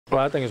Well,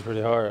 I think it's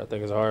pretty hard. I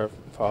think it's hard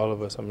for all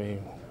of us. I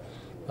mean,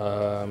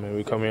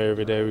 we come here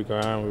every day, we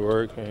grind, we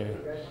work, and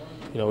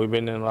we've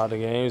been in a lot of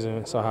games,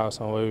 and somehow,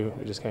 some way,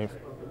 we just can't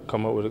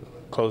come up with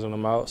closing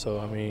them out. So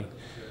I mean,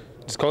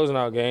 just closing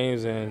out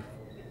games and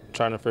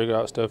trying to figure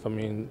out stuff. I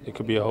mean, it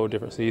could be a whole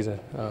different season.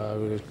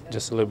 We're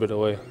just a little bit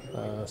away,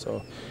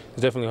 so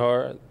it's definitely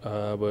hard.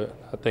 But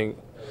I think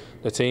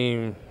the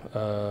team.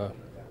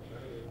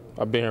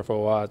 I've been here for a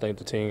while. I think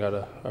the team got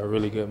a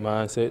really good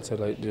mindset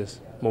to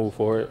just move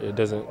forward.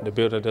 The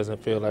building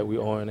doesn't feel like we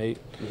 0-8.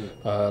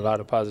 A lot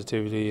of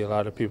positivity, a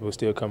lot of people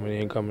still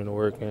coming to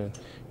work and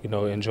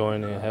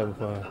enjoying it and having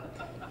fun.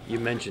 You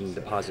mentioned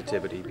the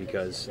positivity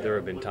because there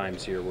have been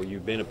times here where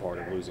you've been a part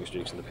of losing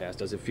streaks in the past.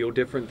 Does it feel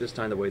different this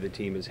time, the way the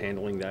team is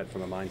handling that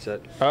from a mindset?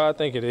 I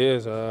think it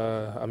is.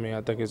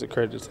 I think it's a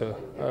credit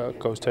to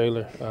Coach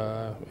Taylor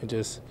and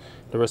just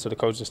the rest of the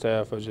coaching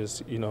staff for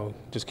just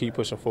keep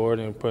pushing forward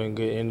and putting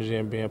good energy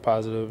and being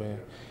positive and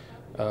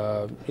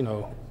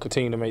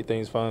continue to make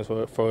things fun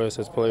for us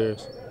as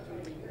players.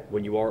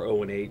 When you are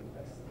 0-8,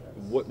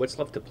 what's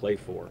left to play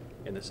for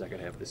in the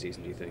second half of the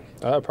season, do you think?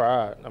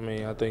 Pride. I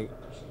mean, I think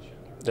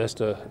that's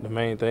the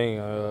main thing.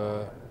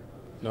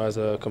 As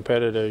a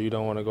competitor, you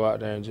don't want to go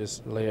out there and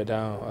just lay it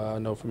down. I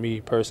know for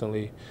me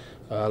personally,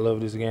 I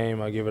love this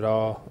game. I give it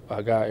all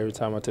I got every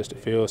time I touch the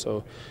field.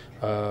 So,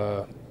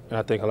 and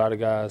I think a lot of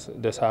guys,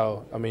 that's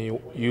how. I mean,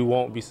 you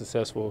won't be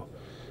successful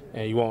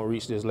and you won't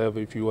reach this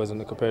level if you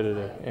wasn't a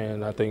competitor.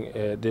 And I think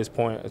at this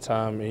point in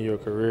time in your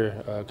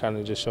career, kind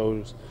of just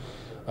shows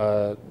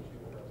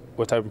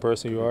what type of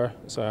person you are.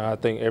 So I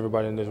think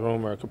everybody in this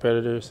room are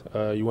competitors.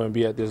 You wouldn't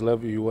be at this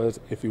level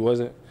if you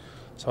wasn't.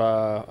 So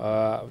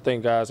I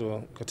think guys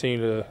will continue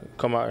to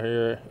come out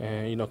here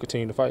and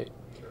continue to fight.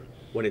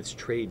 When it's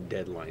trade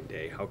deadline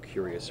day, how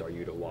curious are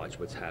you to watch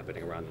what's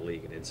happening around the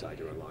league and inside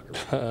your own locker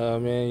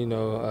room?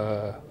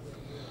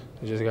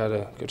 You just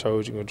gotta control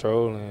what you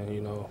control,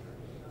 and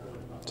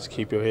just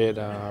keep your head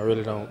down. I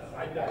really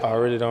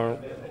don't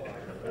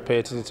pay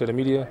attention to the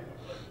media.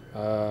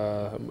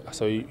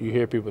 So you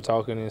hear people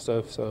talking and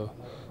stuff. So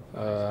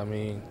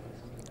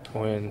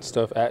when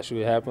stuff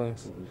actually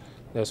happens,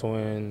 that's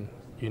when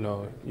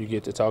you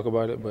get to talk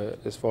about it. But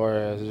as far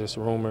as just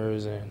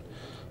rumors and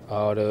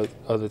all the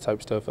other type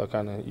of stuff,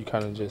 you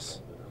kind of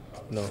just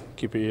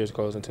keep your ears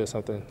closed until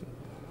something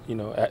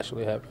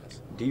actually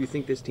happens. Do you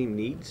think this team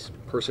needs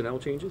personnel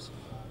changes?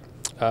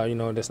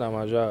 That's not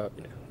my job.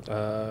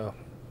 Yeah.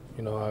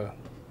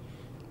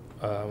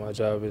 My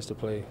job is to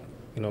play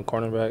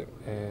cornerback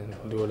and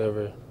do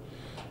whatever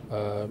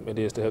it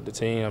is to help the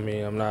team. I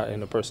mean, I'm not in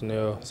the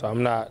personnel, so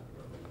I'm not.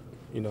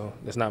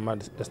 That's not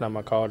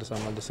my call. That's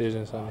not my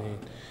decisions. I mean,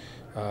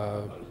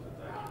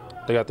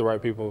 they got the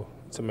right people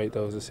to make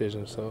those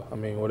decisions. So I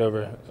mean,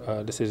 whatever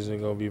decisions are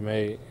going to be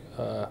made,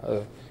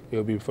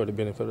 it'll be for the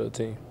benefit of the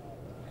team.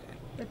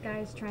 With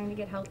guys trying to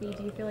get healthy,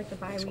 do you feel like the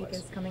bye week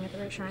is coming at the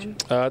right time?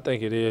 I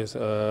think it is.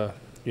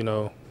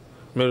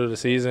 Middle of the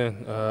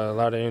season, a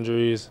lot of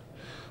injuries.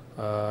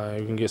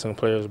 You can get some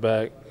players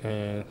back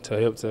and to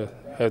help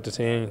the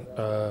team,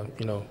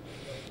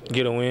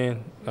 get a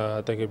win.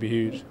 I think it'd be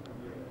huge.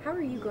 How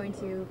are you going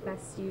to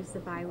best use the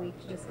bye week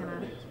to just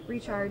kind of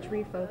recharge,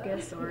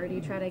 refocus, or do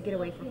you try to get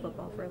away from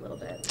football for a little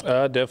bit?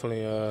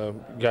 Definitely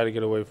got to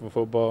get away from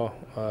football.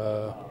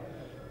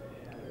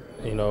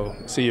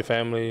 See your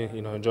family.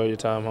 Enjoy your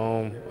time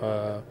home.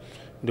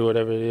 Do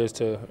whatever it is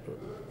to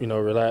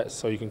relax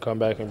so you can come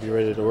back and be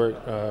ready to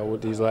work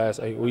with these last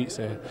 8 weeks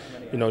and,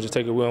 just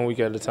take it 1 week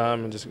at a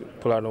time and just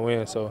pull out the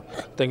win. So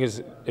I think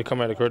it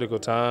come at a critical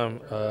time.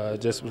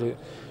 Just with,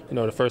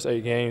 the first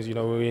 8 games,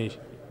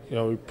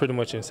 we're pretty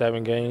much in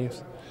 7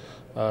 games,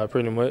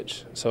 pretty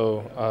much.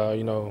 So,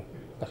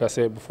 like I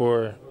said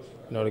before,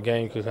 the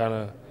game could kind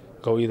of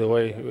go either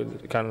way.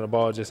 Kind of the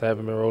ball just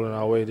haven't been rolling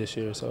our way this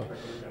year. So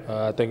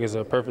I think it's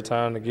a perfect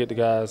time to get the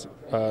guys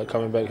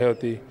coming back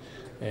healthy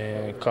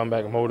and come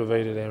back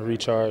motivated and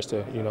recharged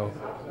to,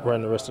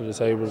 run the rest of the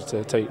tables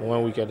to take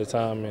 1 week at a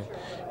time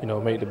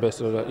and, make the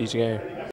best of each game.